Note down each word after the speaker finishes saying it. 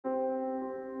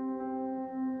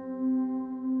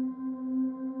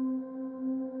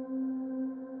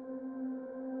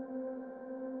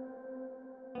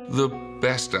The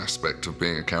best aspect of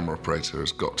being a camera operator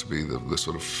has got to be the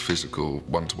sort of physical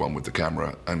one-to-one with the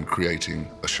camera and creating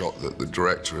a shot that the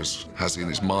director has in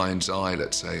his mind's eye,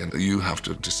 let's say, and you have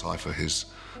to decipher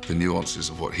the nuances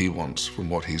of what he wants from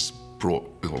what he's brought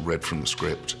or read from the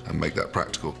script and make that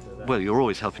practical. Well, you're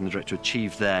always helping the director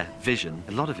achieve their vision.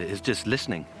 A lot of it is just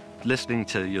listening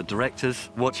to your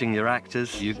directors, watching your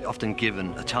actors. You're often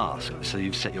given a task, so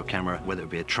you've set your camera, whether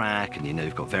it be a track, and you know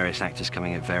you've got various actors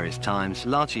coming at various times.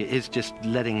 Largely, it is just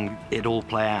letting it all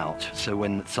play out. So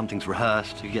when something's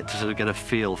rehearsed, you get to sort of get a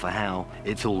feel for how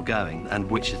it's all going and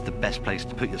which is the best place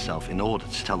to put yourself in order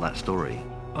to tell that story.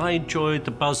 I enjoyed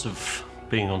the buzz of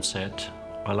being on set.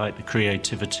 I like the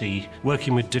creativity,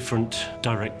 working with different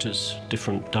directors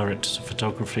of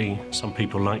photography. Some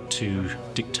people like to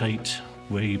dictate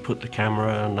where you put the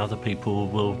camera, and other people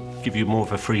will give you more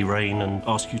of a free rein and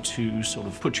ask you to sort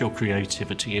of put your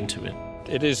creativity into it.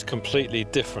 It is completely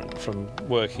different from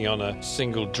working on a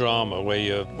single drama where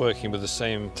you're working with the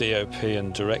same DOP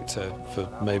and director for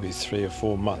maybe 3 or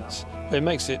 4 months. It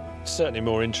makes it certainly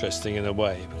more interesting in a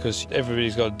way because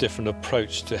everybody's got a different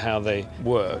approach to how they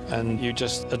work and you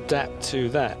just adapt to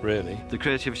that, really. The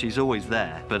creativity is always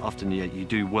there, but often you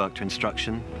do work to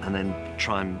instruction and then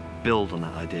try and build on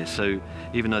that idea. So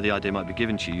even though the idea might be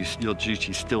given to you, your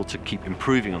duty is still to keep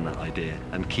improving on that idea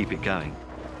and keep it going.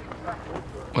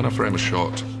 When I frame a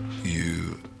shot,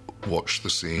 you watch the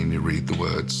scene, you read the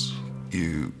words,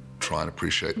 you try and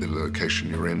appreciate the location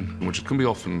you're in, which can be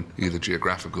often either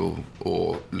geographical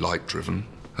or light-driven.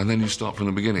 And then you start from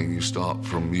the beginning. You start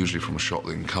usually from a shot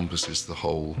that encompasses the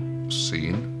whole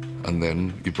scene, and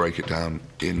then you break it down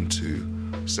into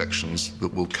sections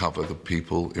that will cover the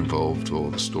people involved or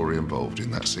the story involved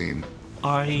in that scene.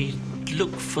 I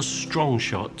look for strong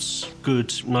shots,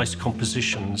 good, nice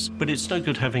compositions, but it's no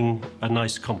good having a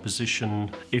nice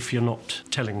composition if you're not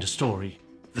telling the story.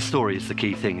 The story is the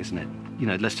key thing, isn't it? You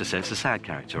know, let's just say it's a sad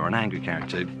character or an angry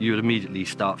character. You would immediately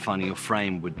start finding your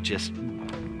frame would just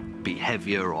be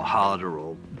heavier or harder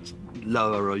or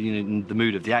lower, or the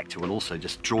mood of the actor will also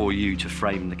just draw you to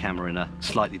frame the camera in a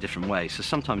slightly different way. So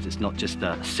sometimes it's not just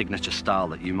a signature style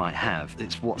that you might have,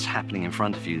 it's what's happening in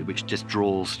front of you which just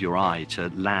draws your eye to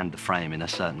land the frame in a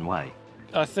certain way.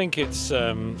 I think it's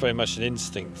very much an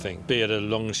instinct thing, be it a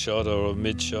long shot or a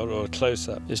mid shot or a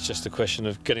close-up. It's just a question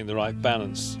of getting the right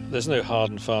balance. There's no hard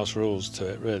and fast rules to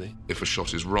it, really. If a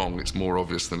shot is wrong, it's more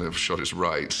obvious than if a shot is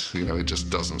right. It just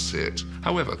doesn't sit.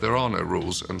 However, there are no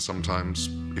rules, and sometimes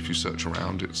if you search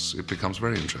around, it becomes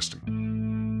very interesting.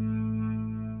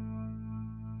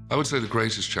 I would say the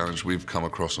greatest challenge we've come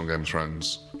across on Game of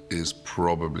Thrones is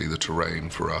probably the terrain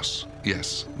for us.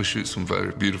 Yes, we shoot some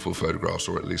very beautiful photographs,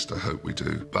 or at least I hope we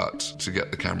do, but to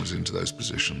get the cameras into those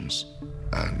positions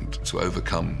and to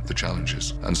overcome the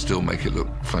challenges and still make it look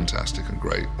fantastic and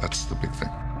great, that's the big thing.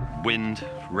 Wind,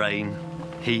 rain,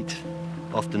 heat.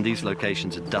 Often these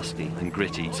locations are dusty and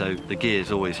gritty, so the gear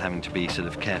is always having to be sort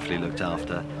of carefully looked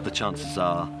after. The chances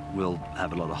are we'll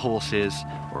have a lot of horses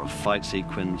or a fight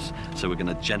sequence, so we're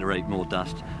going to generate more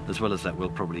dust. As well as that, we'll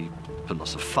probably put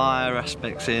lots of fire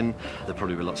aspects in. There'll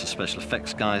probably be lots of special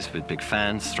effects guys with big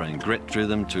fans throwing grit through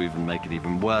them to even make it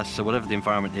even worse. So whatever the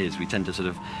environment is, we tend to sort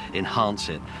of enhance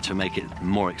it to make it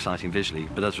more exciting visually.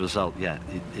 But as a result, yeah,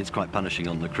 it's quite punishing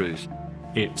on the crews.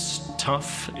 It's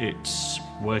tough. It's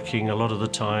working a lot of the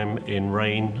time in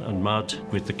rain and mud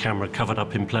with the camera covered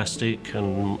up in plastic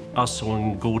and us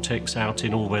on Gore-Tex out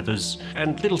in all weathers.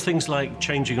 And little things like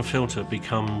changing a filter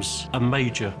becomes a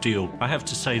major deal. I have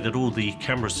to say that all the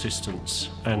camera assistants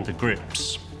and the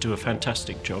grips do a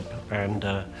fantastic job,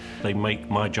 and they make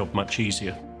my job much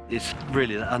easier. It's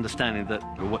really that understanding that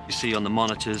what you see on the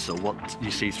monitors or what you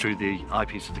see through the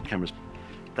eyepiece of the cameras,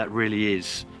 that really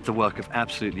is the work of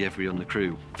absolutely everyone on the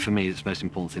crew. For me, it's the most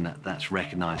important thing that's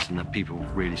recognised and that people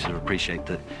really sort of appreciate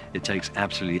that it takes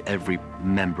absolutely every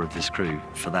member of this crew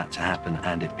for that to happen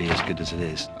and it be as good as it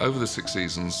is. Over the 6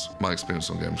 seasons, my experience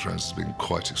on Game of Thrones has been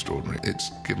quite extraordinary.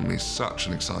 It's given me such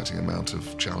an exciting amount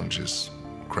of challenges.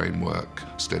 Crane work,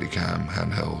 Steadicam,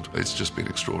 handheld. It's just been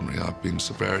extraordinary. I've been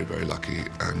so very, very lucky,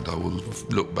 and I will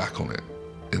look back on it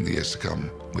in the years to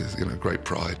come with, great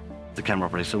pride. The camera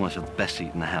operator is almost the best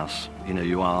seat in the house.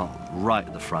 You are right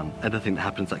at the front. Anything that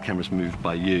happens, that camera's moved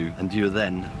by you, and you're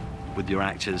then with your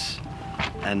actors.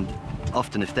 And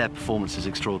often, if their performance is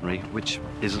extraordinary, which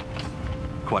is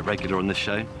quite regular on this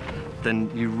show,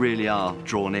 then you really are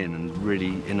drawn in and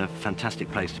really in a fantastic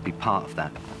place to be part of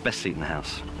that. Best seat in the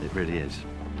house, it really is.